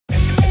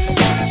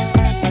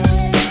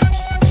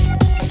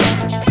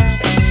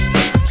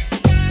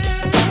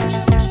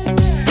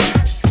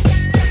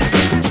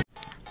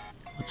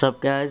What's up,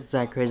 guys?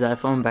 Zach Crazy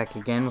iPhone back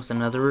again with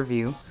another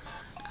review.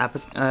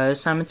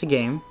 This time it's a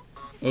game.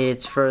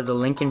 It's for the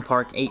Linkin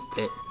Park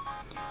 8-bit.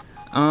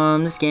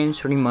 This game's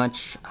pretty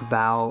much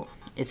about,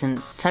 it's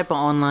a type of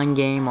online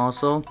game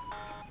also.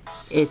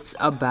 It's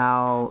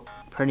about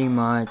pretty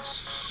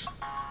much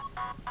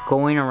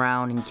going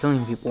around and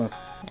killing people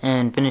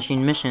and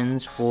finishing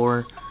missions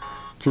to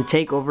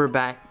take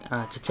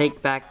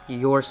back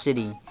your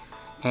city.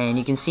 And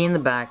you can see in the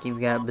back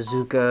you've got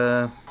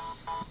Bazooka,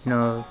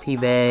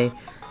 P-Bay,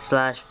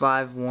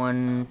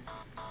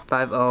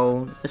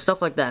 /5150,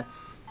 stuff like that.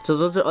 So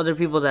those are other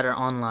people that are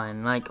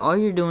online. Like, all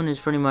you're doing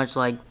is pretty much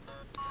like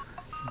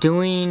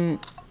doing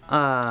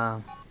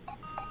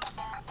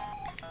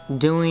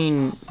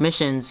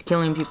missions,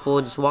 killing people,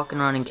 just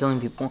walking around and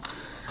killing people.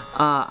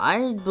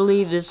 I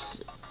believe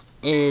this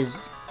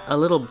is a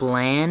little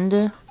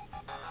bland.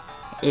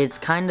 It's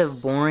kind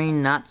of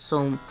boring, not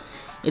so.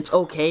 It's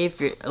okay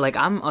if you're like,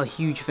 I'm a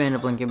huge fan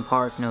of Linkin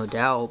Park, no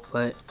doubt,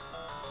 but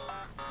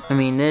I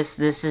mean, this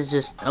is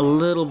just a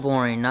little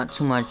boring, not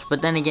too much.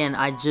 But then again,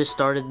 I just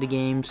started the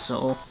game,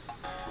 so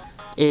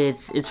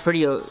it's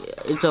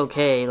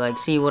okay. Like,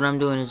 see, what I'm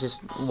doing is just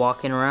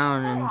walking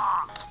around, and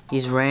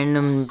these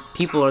random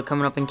people are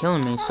coming up and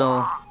killing me.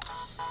 So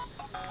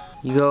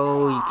you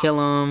go, you kill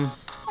them.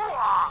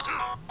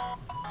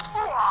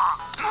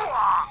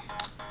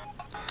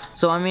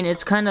 So I mean,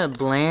 it's kind of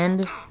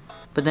bland.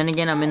 But then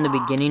again, I'm in the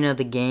beginning of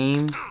the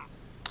game.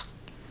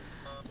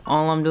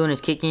 All I'm doing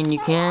is kicking. You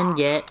can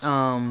get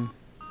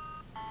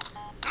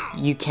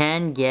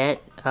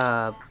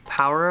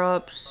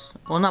power-ups.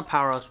 Well, not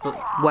power-ups, but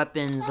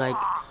weapons like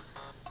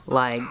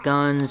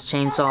guns,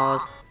 chainsaws.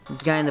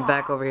 This guy in the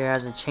back over here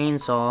has a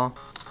chainsaw,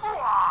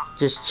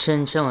 just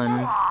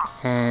chilling,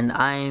 and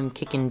I'm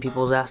kicking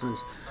people's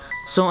asses.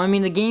 So I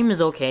mean, the game is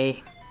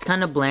okay. It's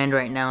kind of bland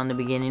right now in the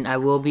beginning. I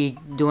will be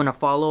doing a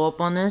follow-up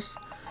on this.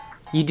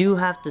 You do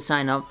have to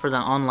sign up for the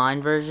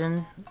online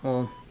version.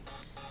 Well,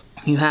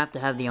 you have to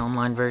have the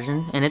online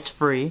version, and it's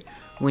free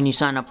when you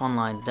sign up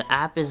online. The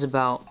app is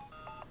about,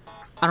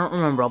 I don't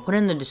remember, I'll put it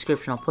in the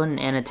description, I'll put an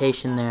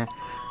annotation there.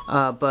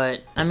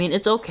 But, I mean,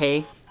 it's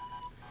okay.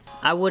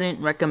 I wouldn't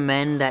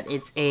recommend that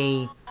it's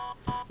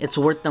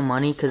worth the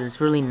money, because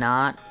it's really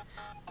not. It's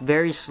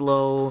very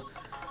slow.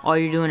 All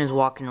you're doing is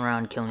walking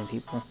around killing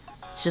people.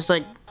 It's just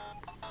like,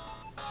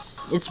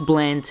 it's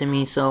bland to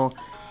me, so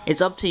it's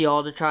up to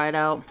y'all to try it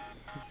out.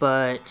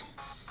 But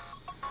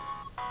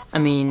I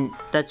mean,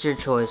 that's your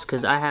choice,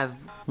 because I have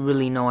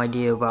really no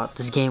idea about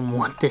this game,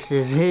 what this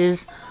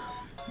is,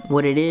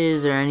 what it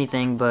is, or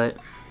anything. But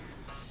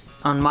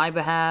on my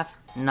behalf,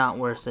 not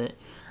worth it.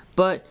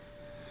 But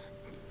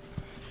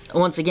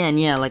once again,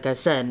 yeah, like I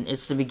said,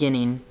 it's the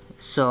beginning,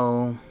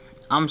 so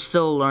I'm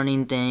still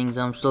learning things.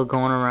 I'm still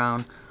going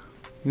around.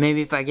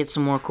 Maybe if I get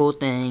some more cool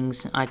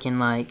things, I can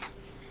like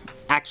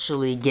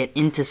actually get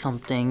into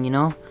something, you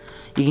know.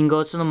 You can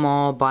go to the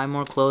mall, buy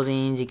more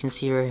clothing. You can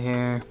see right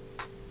here.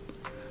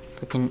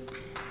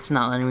 It's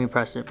not letting me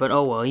press it, but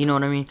oh well, you know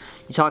what I mean.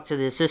 You talk to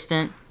the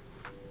assistant,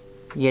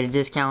 you get a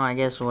discount, I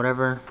guess, or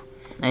whatever,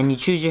 and you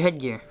choose your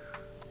headgear.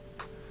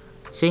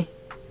 See?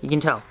 You can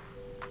tell.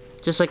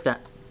 Just like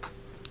that.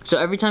 So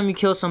every time you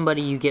kill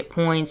somebody, you get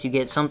points, you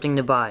get something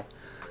to buy.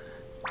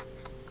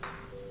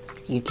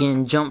 You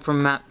can jump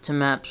from map to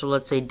map, so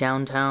let's say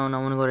downtown. I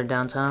want to go to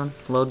downtown.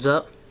 Loads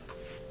up.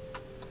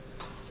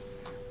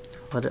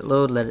 Let it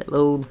load, let it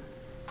load.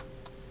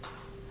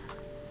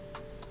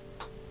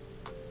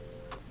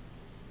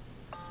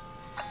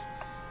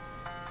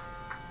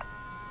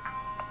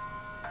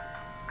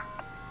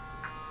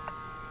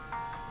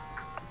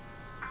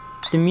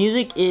 The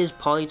music is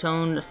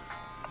polytoned,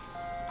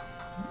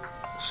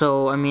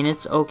 so I mean,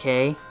 it's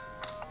okay.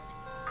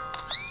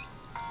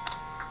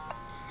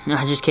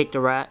 I just kicked a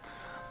rat,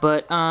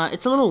 but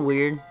it's a little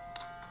weird.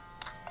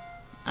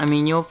 I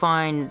mean, you'll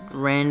find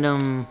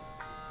random,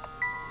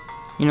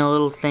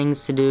 little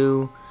things to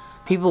do.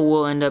 People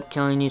will end up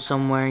killing you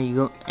somewhere.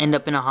 You end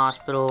up in a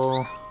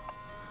hospital.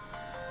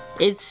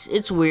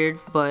 It's weird,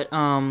 but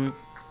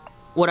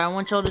what I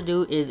want y'all to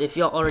do is, if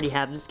y'all already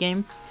have this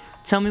game,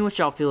 tell me what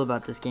y'all feel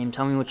about this game.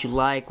 Tell me what you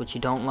like, what you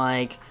don't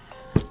like,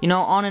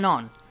 on and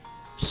on.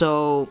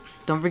 So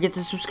don't forget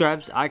to subscribe.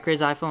 It's iCrazy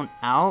iPhone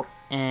out.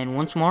 And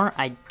once more,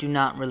 I do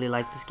not really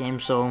like this game,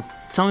 so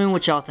tell me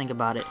what y'all think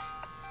about it.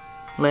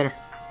 Later.